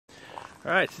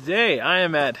All right, today I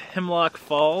am at Hemlock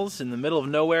Falls in the middle of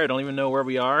nowhere. I don't even know where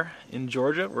we are in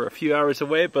Georgia. We're a few hours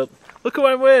away, but look who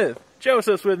I'm with.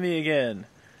 Joseph's with me again.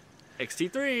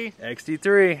 XT3.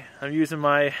 XT3. I'm using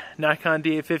my Nikon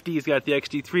D850. He's got the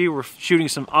XT3. We're shooting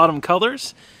some autumn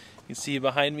colors. You can see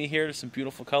behind me here, some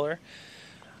beautiful color.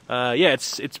 Yeah,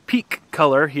 it's peak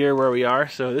color here where we are.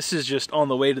 So this is just on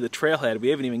the way to the trailhead. We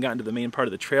haven't even gotten to the main part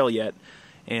of the trail yet.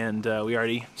 And we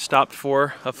already stopped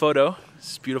for a photo.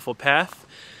 This beautiful path,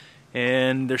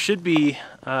 and there should be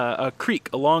a creek,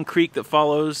 a long creek that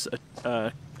follows,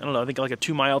 I don't know, I think like a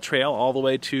 2-mile trail all the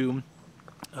way to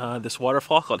this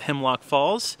waterfall called Hemlock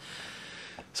Falls.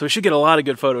 So we should get a lot of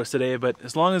good photos today, but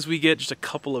as long as we get just a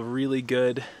couple of really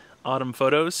good autumn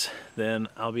photos, then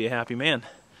I'll be a happy man.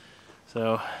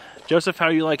 So, Joseph, how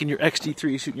are you liking your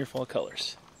XT3 shooting your fall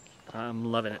colors? I'm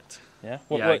loving it. Yeah?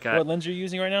 What lens are you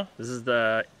using right now? This is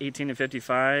the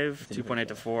 18-55,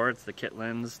 2.8-4. It's the kit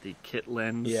lens.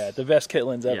 Yeah, the best kit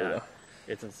lens ever, yeah, though.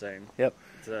 It's insane. Yep.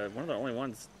 It's one of the only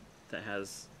ones that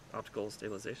has optical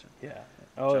stabilization. Yeah.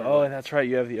 Oh, that's right.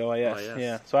 You have the OIS.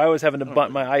 Yeah. So I was having to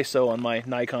bump my ISO on my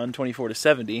Nikon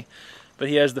 24-70, but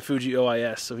he has the Fuji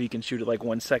OIS, so he can shoot it like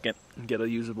 1 second and get a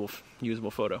usable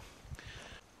photo.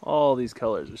 All these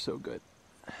colors are so good.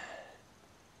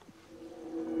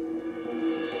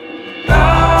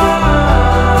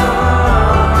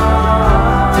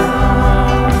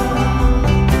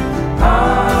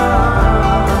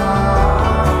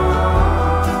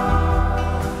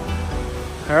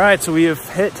 Alright, so we have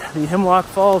hit the Hemlock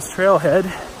Falls trailhead.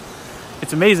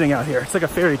 It's amazing out here. It's like a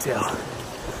fairy tale.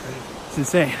 It's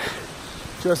insane.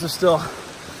 Joseph's still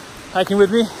hiking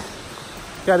with me.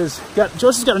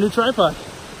 Joseph's got a new tripod.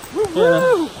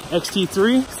 Yeah,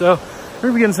 XT3. So we're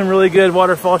gonna be getting some really good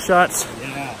waterfall shots.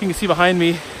 Yeah. You can see behind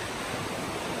me.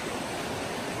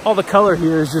 All the color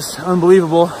here is just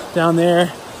unbelievable. Down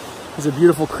there is a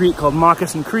beautiful creek called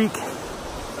Moccasin Creek.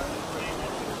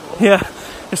 Yeah.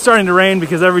 It's starting to rain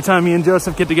because every time me and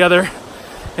Joseph get together,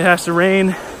 it has to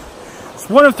rain.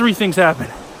 So one of three things happen.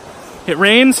 It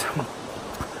rains,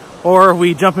 or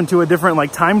we jump into a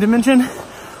different time dimension,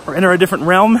 or enter a different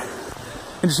realm,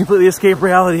 and just completely escape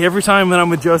reality. Every time that I'm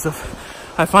with Joseph,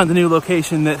 I find a new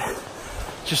location that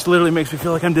just literally makes me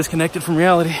feel like I'm disconnected from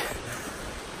reality.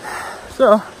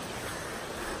 So,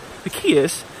 the key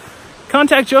is,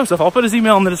 contact Joseph. I'll put his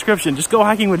email in the description. Just go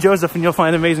hiking with Joseph and you'll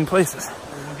find amazing places.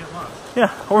 Yeah,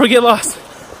 or we get lost,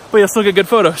 but you'll still get good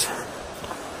photos.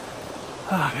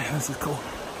 Oh man, this is cool.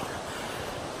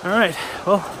 All right,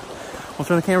 well, we'll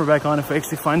turn the camera back on if we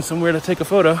actually find somewhere to take a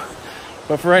photo.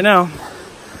 But for right now,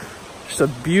 just a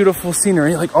beautiful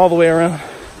scenery, like all the way around.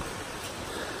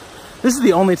 This is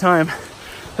the only time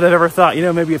that I've ever thought, you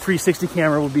know, maybe a 360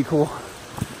 camera would be cool.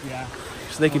 Yeah.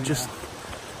 So they could just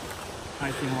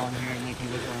hiking along here and they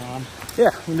can look around.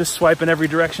 Yeah, we can just swipe in every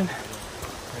direction.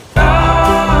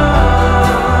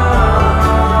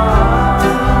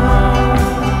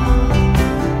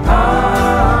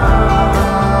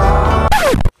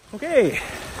 Okay,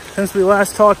 since we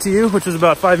last talked to you, which was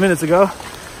about 5 minutes ago,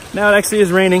 now it actually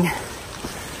is raining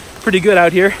pretty good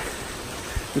out here.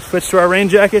 We switched to our rain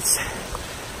jackets.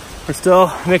 We're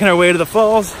still making our way to the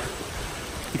falls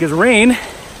because rain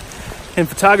in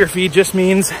photography just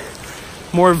means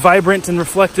more vibrant and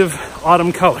reflective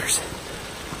autumn colors.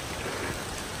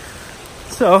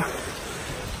 So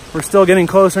we're still getting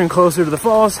closer and closer to the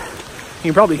falls. You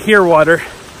can probably hear water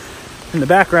in the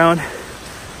background.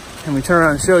 And we turn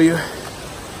around and show you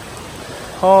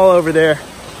all over there.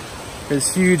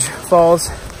 There's huge falls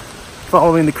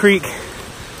following the creek.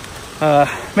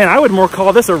 Man, I would more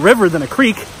call this a river than a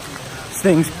creek. This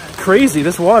thing's crazy.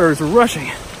 This water is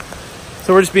rushing.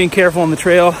 So we're just being careful on the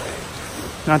trail,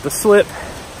 not to slip.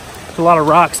 There's a lot of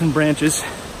rocks and branches.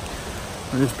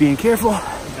 We're just being careful.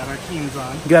 We got our Keens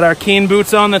on. Got our Keen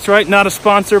boots on, that's right. Not a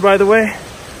sponsor, by the way.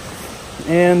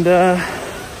 And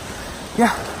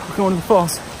yeah, we're going to the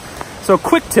falls. So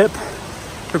quick tip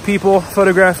for people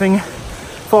photographing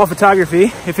fall photography.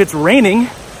 If it's raining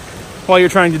while you're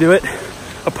trying to do it,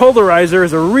 a polarizer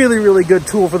is a really, really good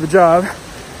tool for the job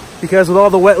because with all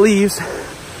the wet leaves,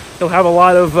 you'll have a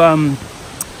lot of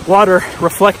water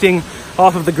reflecting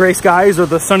off of the gray skies or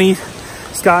the sunny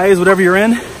skies, whatever you're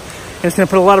in. And it's gonna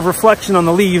put a lot of reflection on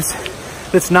the leaves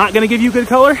that's not gonna give you good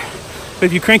color. But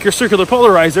if you crank your circular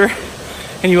polarizer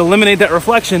and you eliminate that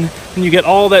reflection, then you get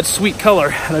all that sweet color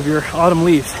out of your autumn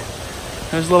leaves.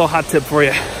 There's a little hot tip for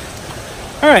you.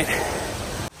 All right,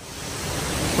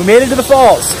 we made it to the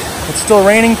falls. It's still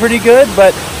raining pretty good,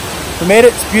 but we made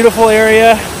it. It's a beautiful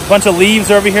area. A bunch of leaves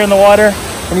over here in the water,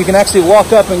 and you can actually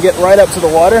walk up and get right up to the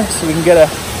water so we can get a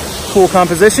cool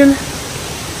composition.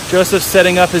 Joseph's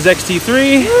setting up his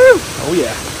XT3. Woo! Oh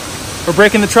yeah. We're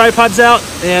breaking the tripods out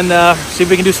and see if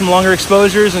we can do some longer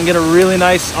exposures and get a really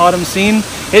nice autumn scene.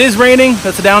 It is raining,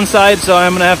 that's a downside, so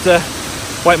I'm gonna have to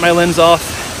wipe my lens off.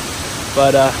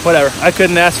 But whatever, I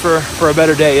couldn't ask for a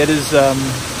better day. It is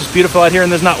just beautiful out here,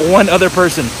 and there's not one other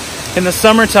person. In the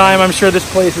summertime, I'm sure this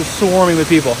place is swarming with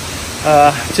people.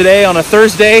 Today on a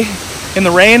Thursday in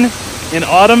the rain, in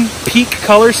autumn, peak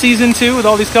color season too, with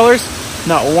all these colors,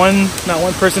 not one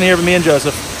person here but me and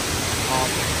Joseph.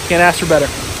 Can't ask for better.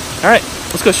 All right,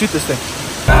 let's go shoot this thing.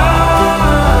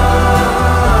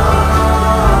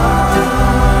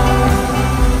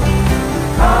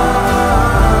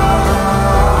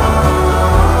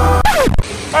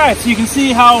 All right, so you can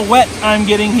see how wet I'm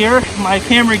getting here. My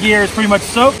camera gear is pretty much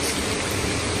soaked,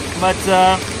 but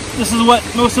this is what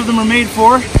most of them are made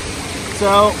for.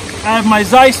 So I have my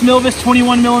Zeiss Milvis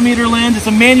 21mm lens. It's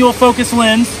a manual focus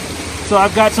lens. So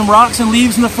I've got some rocks and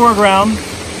leaves in the foreground.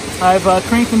 I've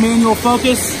cranked the manual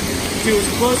focus to as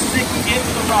close as it can get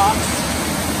to the rocks.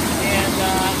 And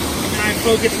I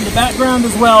focus in the background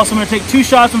as well. So I'm gonna take 2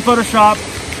 shots in Photoshop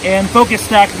and focus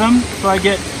stack them so I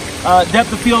get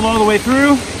depth of field all the way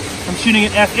through. I'm shooting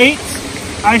at f8,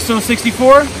 ISO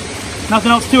 64.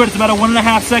 Nothing else to it. It's about a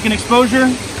 1.5 second exposure.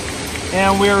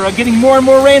 And we're getting more and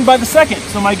more rain by the second.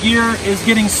 So my gear is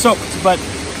getting soaked. But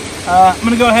I'm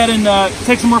gonna go ahead and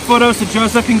take some more photos so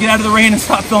Joseph can get out of the rain and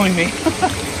stop filming me.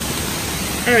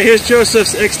 All right, here's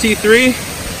Joseph's XT3,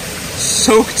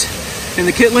 soaked in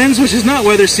the kit lens, which is not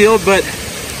weather sealed, but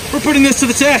we're putting this to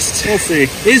the test. We'll see.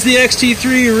 Is the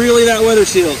XT3 really that weather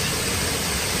sealed?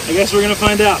 I guess we're gonna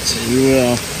find out. We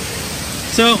will.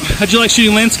 So, how'd you like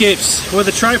shooting landscapes with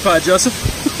a tripod, Joseph?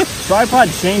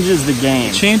 Tripod changes the game.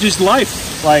 It changes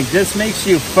life. Like, this makes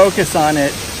you focus on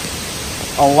it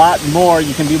a lot more.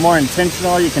 You can be more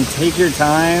intentional. You can take your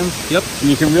time. Yep. And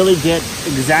you can really get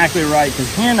exactly right,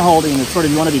 because hand holding is sort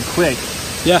of, you want to be quick.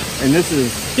 Yeah. And this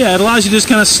is... Yeah, it allows you to just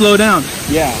kind of slow down.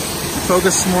 Yeah.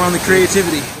 Focus more on the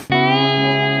creativity.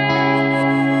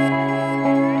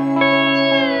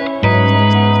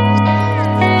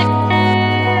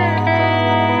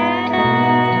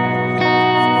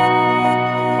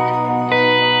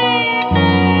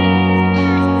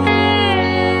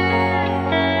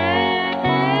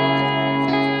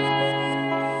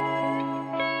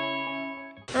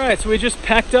 Alright, so we just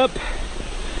packed up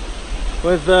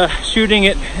with shooting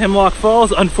at Hemlock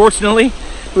Falls. Unfortunately,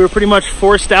 we were pretty much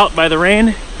forced out by the rain.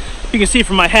 You can see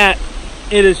from my hat,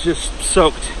 it is just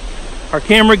soaked. Our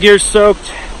camera gear's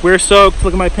soaked, we're soaked.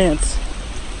 Look at my pants.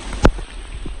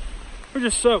 We're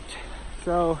just soaked.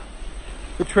 So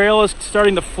the trail is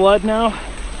starting to flood now.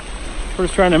 We're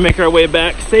just trying to make our way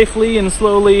back safely and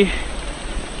slowly.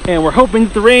 And we're hoping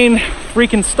that the rain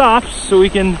freaking stops so we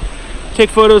can take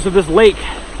photos of this lake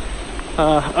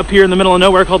up here in the middle of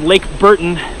nowhere called Lake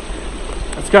Burton.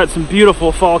 It's got some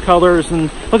beautiful fall colors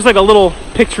and looks like a little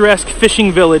picturesque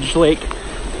fishing village lake.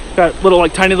 Got little,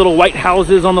 like, tiny little white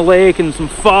houses on the lake and some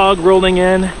fog rolling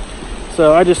in.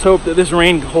 So I just hope that this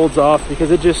rain holds off,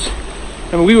 because it just,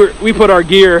 I mean, we put our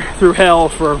gear through hell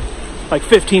for like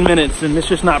 15 minutes, and it's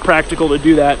just not practical to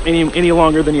do that any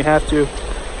longer than you have to.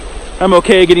 I'm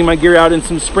okay getting my gear out in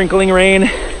some sprinkling rain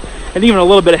and even a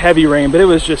little bit of heavy rain, but it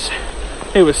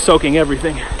was soaking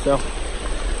everything. So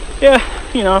yeah,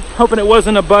 you know, hoping it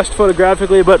wasn't a bust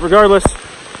photographically, but regardless,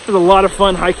 it was a lot of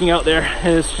fun hiking out there,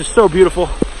 and it's just so beautiful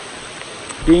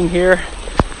being here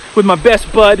with my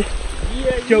best bud,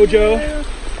 Jojo.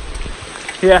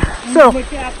 Yeah, so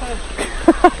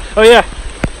oh yeah,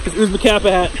 it was the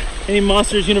Kappa hat. Any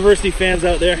Monsters University fans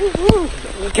out there?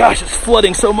 Gosh, it's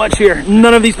flooding so much here.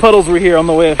 None of these puddles were here on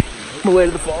the way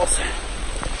to the falls.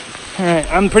 All right,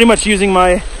 I'm pretty much using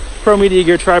my Pro Media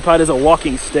Gear tripod as a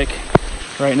walking stick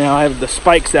right now. I have the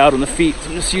spikes out on the feet, so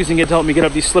I'm just using it to help me get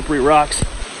up these slippery rocks.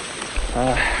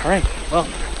 All right, well,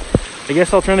 I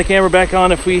guess I'll turn the camera back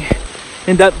on if we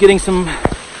end up getting some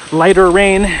lighter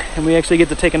rain and we actually get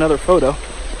to take another photo,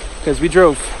 because we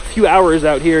drove a few hours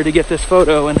out here to get this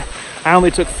photo and I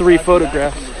only took 3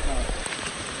 photographs.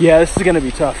 Yeah, this is gonna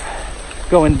be tough.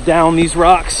 Going down these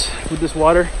rocks with this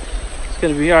water, it's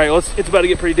gonna be, all right, well, it's about to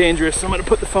get pretty dangerous, so I'm gonna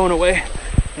put the phone away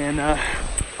and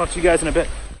talk to you guys in a bit.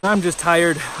 I'm just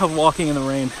tired of walking in the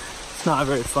rain. It's not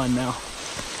very fun now.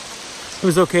 It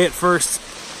was okay at first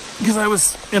because I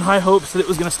was in high hopes that it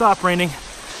was gonna stop raining,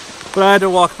 but I had to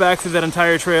walk back through that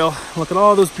entire trail, look at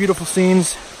all those beautiful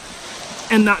scenes,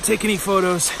 and not take any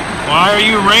photos. Why are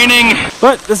you raining?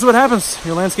 But this is what happens.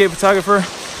 You're a landscape photographer.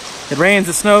 It rains,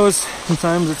 it snows.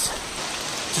 Sometimes it's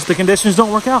just the conditions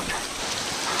don't work out.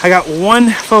 I got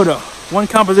one photo, one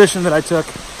composition that I took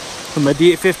with my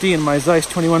D850 and my Zeiss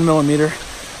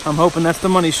 21mm. I'm hoping that's the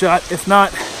money shot. If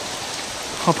not,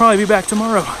 I'll probably be back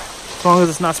tomorrow, as long as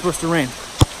it's not supposed to rain.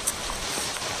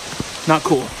 Not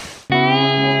cool.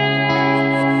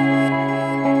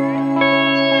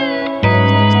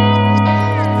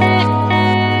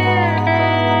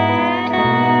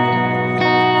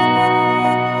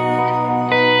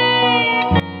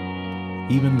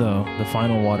 Even though the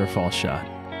final waterfall shot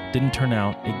didn't turn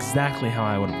out exactly how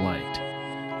I would have liked,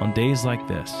 on days like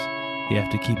this, you have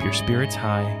to keep your spirits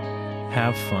high,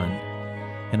 have fun,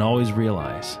 and always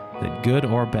realize that good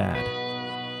or bad,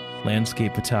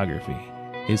 landscape photography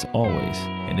is always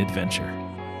an adventure.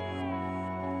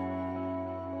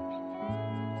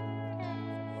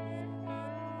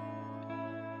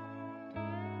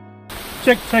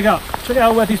 Check out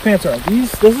how wet these pants are.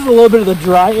 This is a little bit of the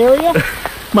dry area.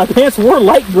 My pants were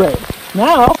light gray.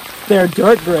 Now they're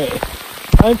dark gray.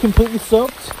 I'm completely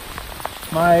soaked.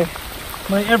 My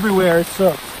everywhere is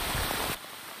soaked.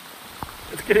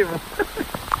 Let's get it.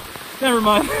 Never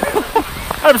mind.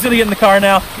 I'm just gonna get in the car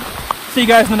now. See you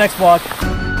guys in the next vlog.